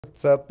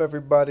What's up,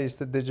 everybody? It's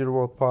the Digital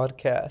World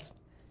Podcast.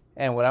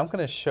 And what I'm going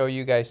to show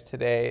you guys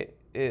today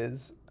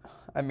is,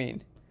 I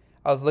mean,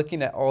 I was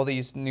looking at all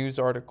these news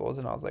articles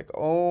and I was like,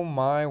 oh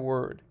my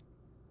word,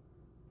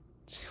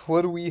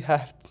 what do we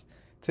have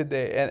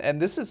today?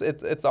 And this is,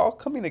 it's all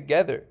coming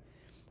together.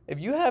 If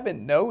you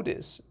haven't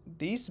noticed,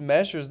 these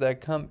measures that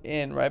come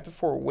in right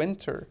before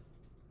winter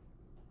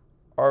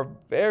are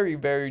very,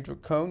 very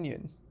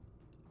draconian.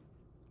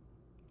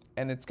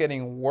 And it's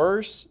getting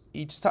worse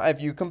each time.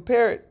 If you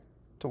compare it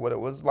to what it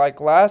was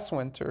like last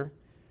winter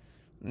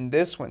and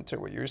this winter,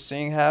 what you're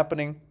seeing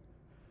happening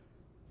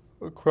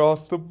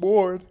across the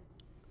board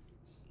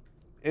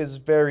is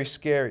very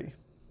scary.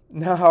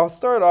 Now, I'll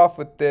start off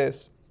with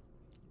this,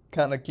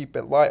 kind of keep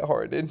it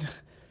lighthearted,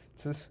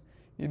 to,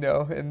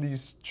 in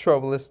these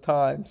troublous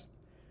times.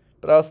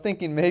 But I was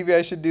thinking maybe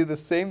I should do the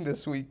same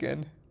this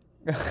weekend.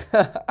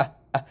 I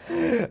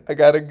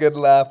got a good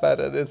laugh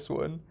out of this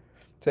one.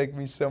 Take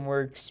me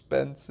somewhere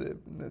expensive,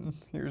 and then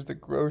here's the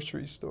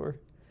grocery store.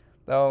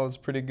 That one was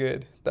pretty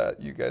good.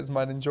 Thought you guys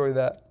might enjoy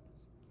that.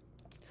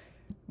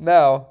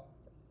 Now,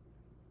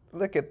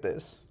 look at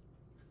this.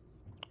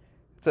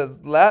 It says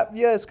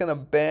Latvia is going to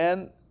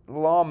ban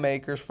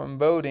lawmakers from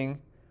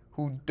voting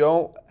who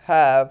don't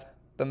have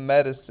the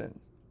medicine.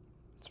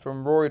 It's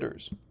from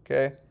Reuters,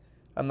 okay?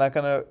 I'm not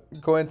going to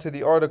go into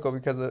the article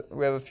because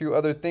we have a few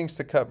other things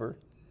to cover.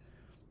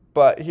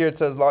 But here it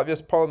says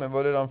Latvia's parliament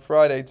voted on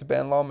Friday to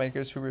ban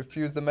lawmakers who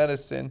refuse the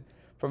medicine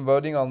from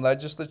voting on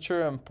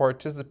legislature and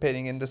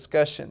participating in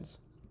discussions.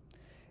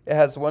 It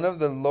has one of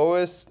the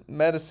lowest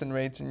medicine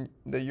rates in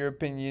the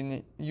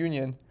European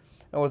Union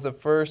and was the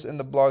first in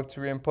the bloc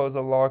to reimpose a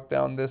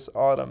lockdown this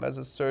autumn as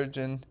a surge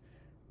in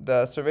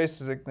the surveillance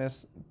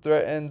sickness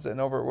threatens and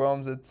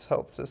overwhelms its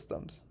health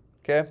systems.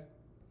 Okay?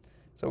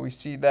 So we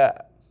see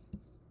that.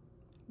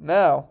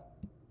 Now,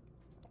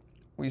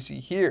 we see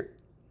here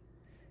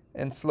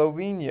in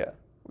Slovenia,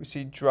 we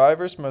see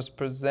drivers must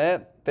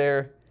present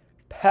their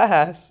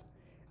pass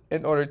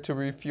in order to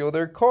refuel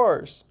their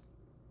cars.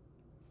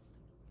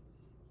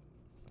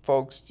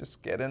 Folks,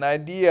 just get an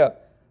idea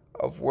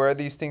of where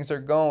these things are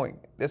going.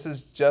 This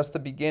is just the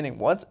beginning.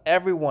 Once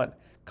everyone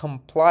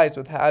complies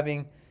with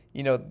having,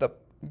 the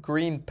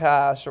green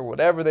pass or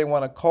whatever they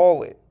want to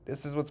call it,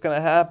 this is what's going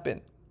to happen.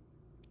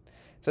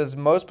 It says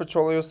most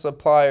petroleum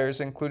suppliers,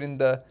 including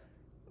the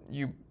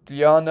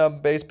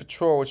Ljubljana-based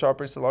Patrol, which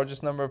operates the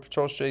largest number of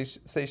patrol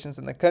stations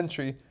in the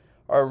country,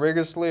 are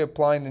rigorously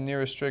applying the new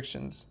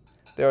restrictions.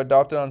 They were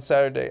adopted on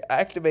Saturday,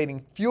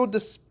 activating fuel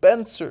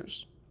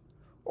dispensers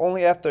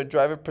only after a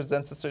driver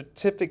presents a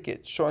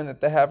certificate showing that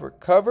they have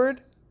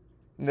recovered.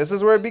 And this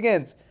is where it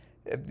begins.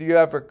 If you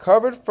have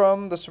recovered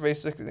from the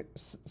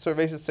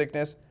cerveza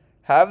sickness,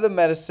 have the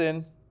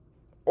medicine,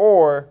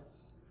 or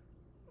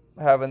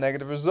have a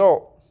negative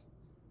result.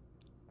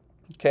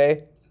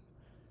 Okay?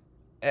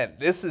 And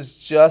this is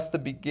just the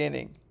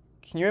beginning.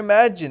 Can you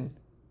imagine?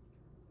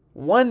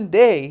 One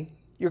day,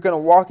 you're going to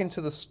walk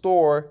into the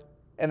store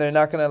and they're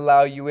not going to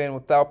allow you in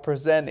without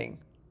presenting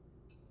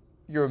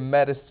your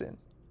medicine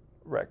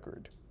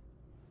record.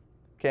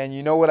 Okay, and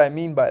you know what I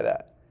mean by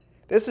that.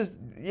 This is,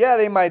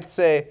 they might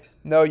say,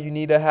 no, you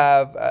need to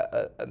have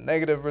a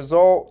negative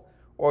result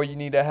or you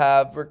need to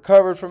have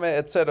recovered from it,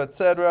 etc.,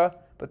 etc.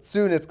 But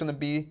soon it's going to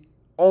be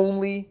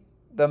only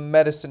the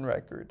medicine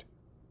record.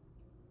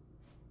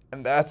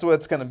 And that's what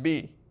it's going to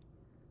be.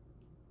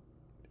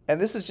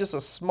 And this is just a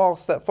small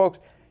step,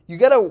 folks. You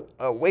got to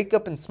wake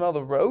up and smell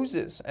the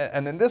roses.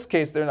 And in this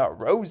case, they're not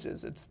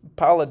roses. It's a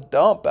pile of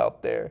dump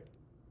out there.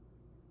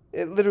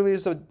 It literally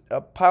is a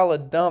pile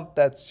of dump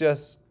that's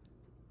just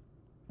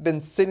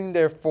been sitting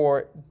there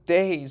for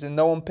days and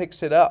no one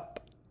picks it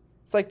up.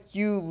 It's like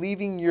you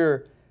leaving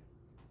your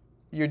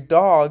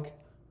dog,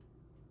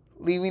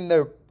 leaving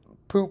their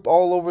poop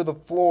all over the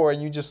floor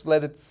and you just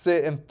let it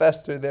sit and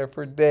fester there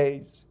for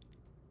days.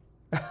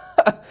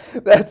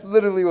 That's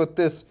literally what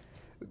this,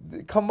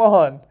 come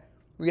on,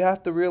 we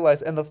have to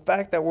realize. And the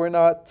fact that we're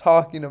not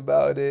talking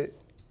about it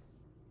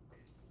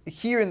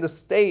here in the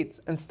States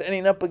and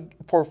standing up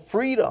for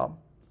freedom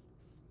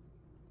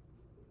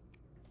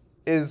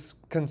is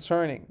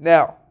concerning.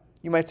 Now,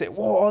 you might say,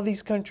 well, all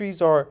these countries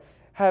are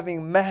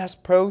having mass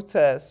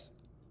protests.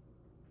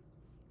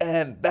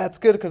 And that's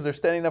good because they're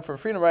standing up for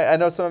freedom, right? I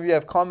know some of you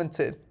have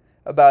commented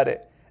about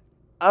it.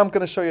 I'm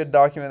going to show you a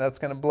document that's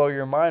going to blow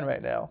your mind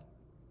right now.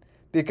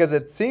 Because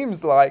it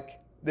seems like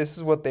this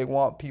is what they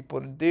want people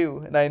to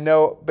do. And I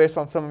know based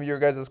on some of your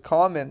guys'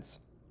 comments,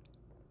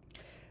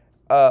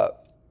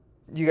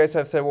 you guys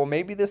have said, well,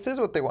 maybe this is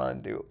what they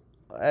want to do.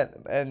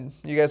 And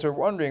you guys are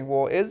wondering,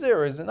 well, is it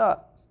or is it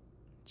not?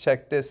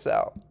 Check this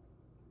out.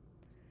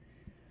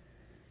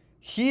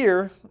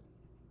 Here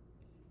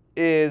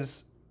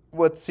is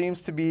what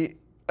seems to be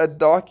a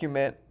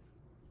document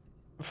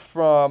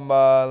from,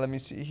 let me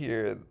see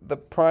here, the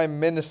Prime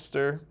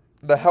Minister,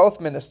 the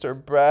Health Minister,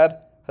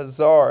 Brad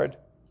Hazard,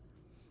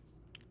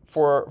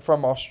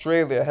 from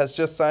Australia, has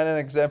just signed an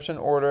exemption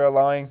order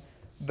allowing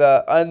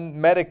the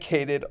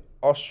unmedicated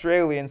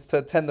Australians to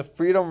attend the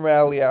Freedom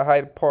Rally at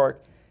Hyde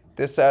Park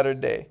this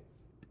Saturday.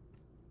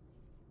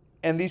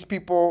 And these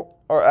people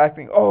are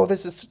acting, oh,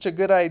 this is such a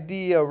good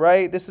idea,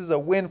 right? This is a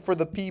win for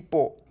the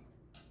people.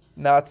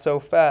 Not so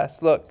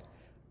fast. Look,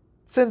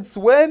 since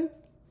when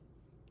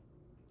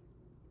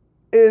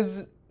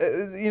is,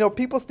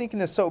 people's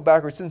thinking is so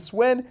backwards. Since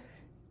when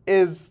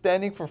is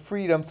standing for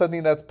freedom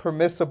something that's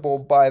permissible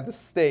by the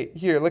state?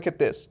 Here, look at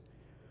this.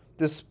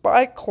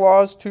 Despite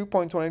Clause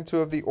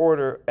 2.22 of the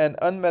order, an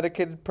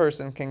unmedicated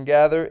person can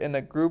gather in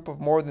a group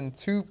of more than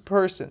 2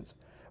 persons,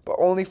 but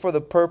only for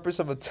the purpose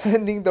of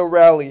attending the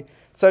rally,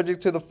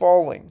 subject to the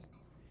following.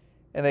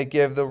 And they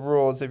give the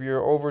rules. If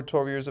you're over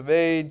 12 years of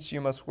age,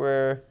 you must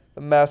wear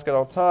a mask at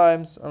all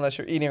times, unless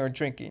you're eating or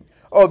drinking.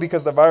 Oh,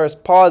 because the virus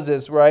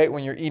pauses, right,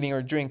 when you're eating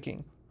or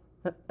drinking.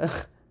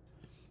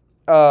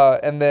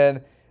 And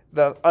then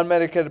the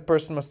unmedicated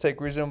person must take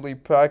reasonably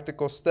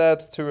practical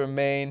steps to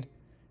remain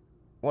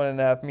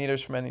 1.5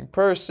 meters from any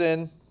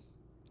person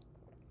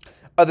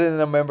other than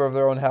a member of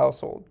their own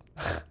household.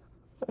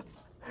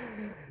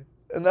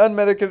 An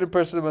unmedicated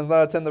person must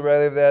not attend the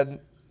rally if they had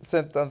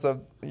symptoms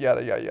of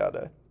yada, yada,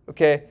 yada.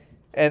 Okay?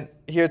 And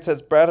here it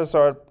says, Brad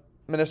Hazard,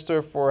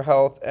 Minister for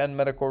Health and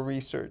Medical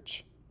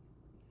Research.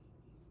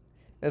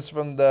 This is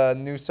from the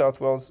New South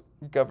Wales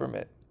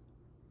government.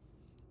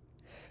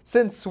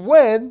 Since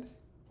when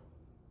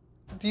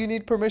do you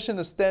need permission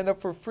to stand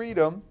up for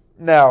freedom?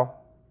 Now,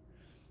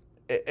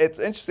 it's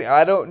interesting.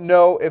 I don't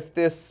know if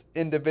this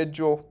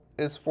individual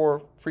is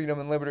for freedom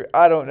and liberty.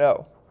 I don't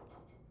know.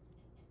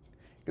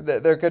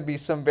 There could be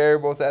some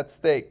variables at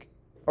stake,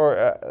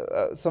 or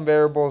some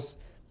variables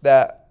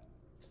that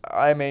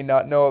I may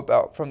not know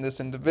about from this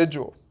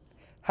individual.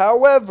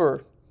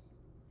 However,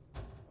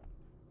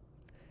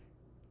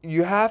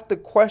 you have to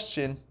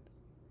question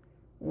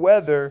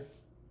whether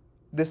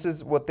this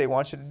is what they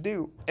want you to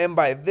do. And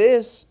by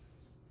this,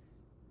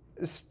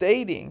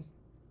 stating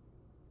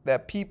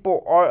that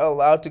people are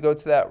allowed to go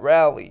to that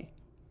rally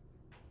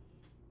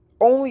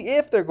only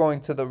if they're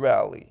going to the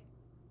rally,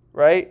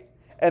 right?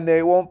 And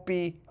they won't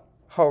be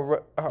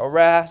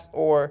harassed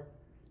or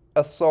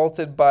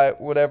assaulted by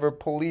whatever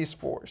police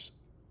force.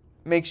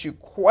 Makes you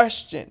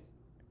question.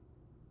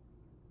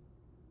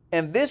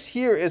 And this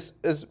here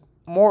is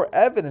more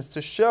evidence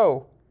to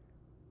show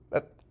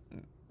that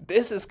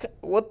this is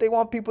what they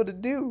want people to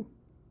do,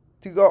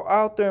 to go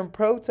out there and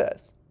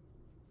protest.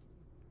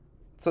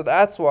 So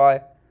that's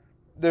why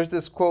there's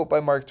this quote by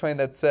Mark Twain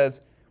that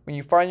says, when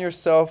you find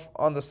yourself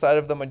on the side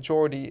of the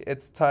majority,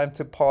 it's time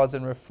to pause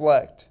and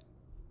reflect.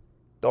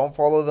 Don't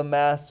follow the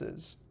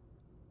masses.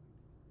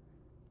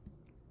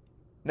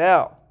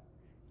 Now,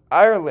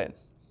 Ireland.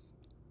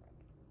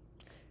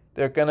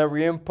 They're going to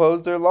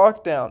reimpose their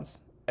lockdowns.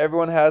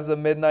 Everyone has a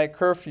midnight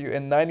curfew,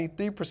 and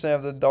 93%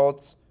 of the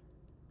adults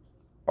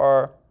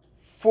are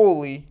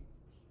fully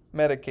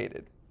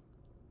medicated.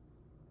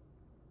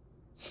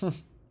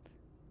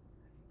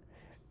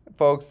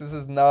 Folks, this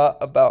is not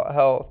about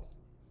health.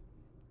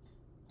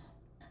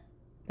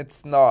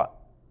 It's not.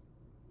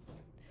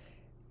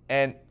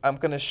 And I'm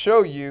going to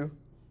show you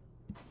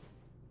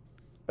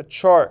a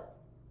chart.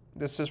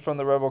 This is from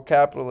the Rebel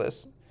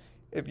Capitalist.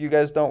 If you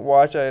guys don't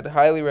watch, I'd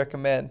highly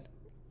recommend.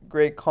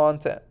 Great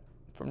content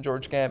from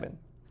George Gammon.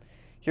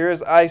 Here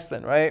is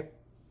Iceland, right?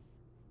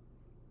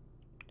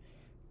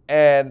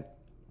 And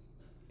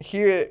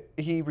here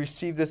he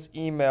received this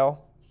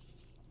email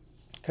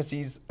because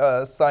he's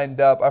signed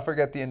up. I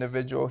forget the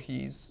individual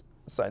he's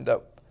signed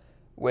up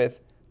with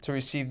to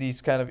receive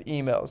these kind of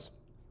emails.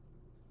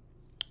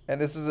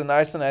 And this is in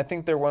Iceland. I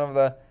think they're one of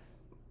the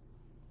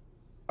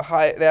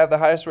they have the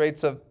highest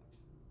rates of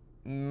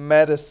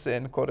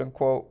medicine, quote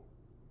unquote,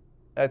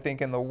 I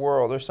think in the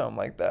world or something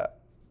like that.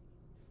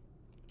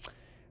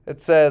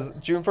 It says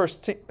June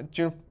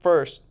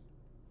 1st,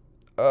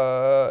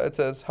 it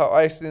says how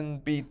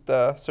Iceland beat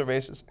the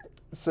cerveza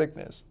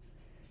sickness.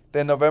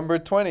 Then November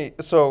 20,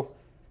 so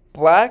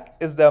black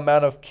is the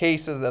amount of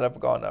cases that have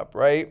gone up,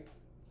 right?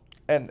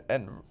 And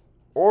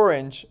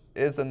orange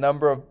is the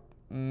number of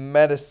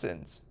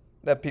medicines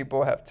that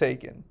people have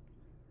taken.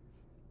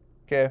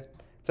 Okay, it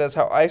says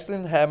how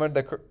Iceland hammered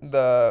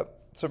the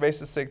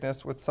cerveza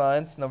sickness with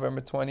science,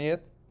 November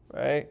 20th,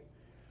 right?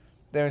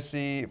 Then we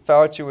see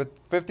Fauci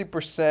with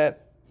 50%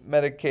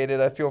 medicated.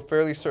 I feel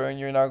fairly certain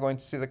you're not going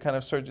to see the kind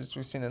of surges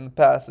we've seen in the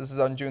past. This is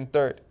on June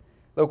 3rd.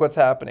 Look what's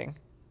happening,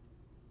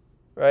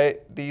 right?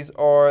 These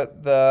are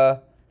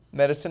the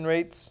medicine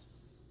rates,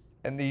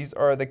 and these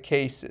are the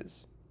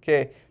cases.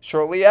 Okay,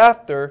 shortly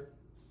after,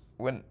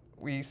 when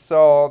we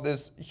saw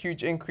this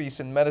huge increase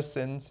in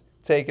medicines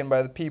taken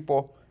by the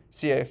people,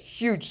 see a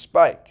huge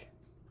spike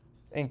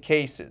in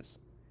cases.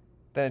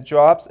 Then it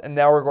drops, and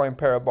now we're going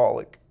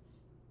parabolic.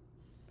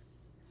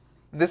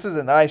 This is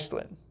in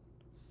Iceland.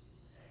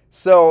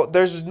 So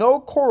there's no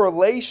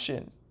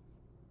correlation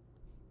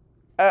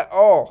at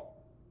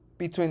all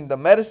between the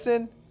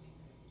medicine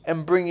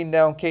and bringing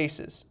down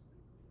cases.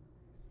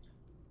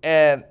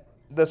 And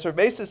the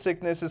cerveza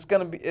sickness is going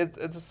to be, it's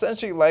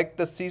essentially like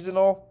the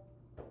seasonal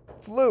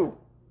flu,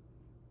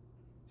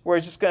 where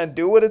it's just going to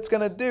do what it's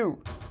going to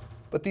do.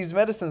 But these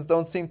medicines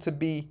don't seem to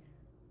be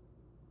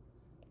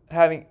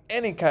having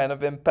any kind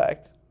of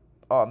impact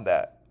on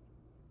that.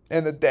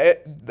 And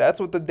that's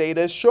what the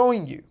data is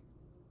showing you.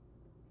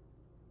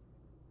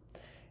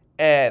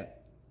 And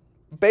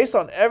based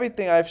on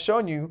everything I've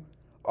shown you,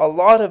 a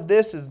lot of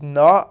this is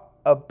not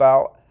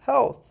about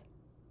health.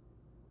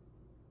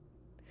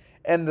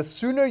 And the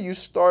sooner you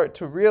start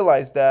to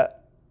realize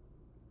that,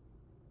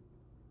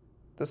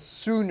 the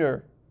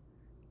sooner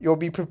you'll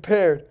be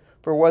prepared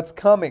for what's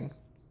coming.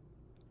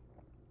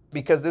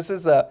 Because this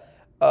is a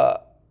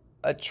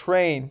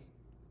train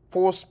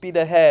full speed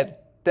ahead,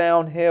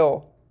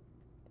 downhill,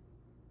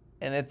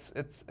 and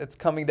it's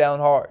coming down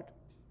hard.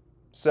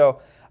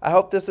 So I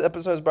hope this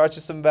episode has brought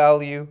you some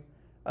value.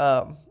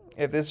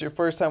 If this is your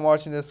first time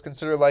watching this,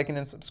 consider liking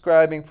and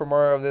subscribing for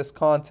more of this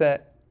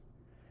content.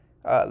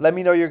 Let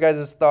me know your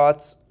guys'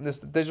 thoughts. This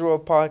is the Digital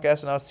World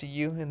Podcast, and I'll see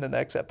you in the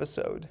next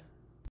episode.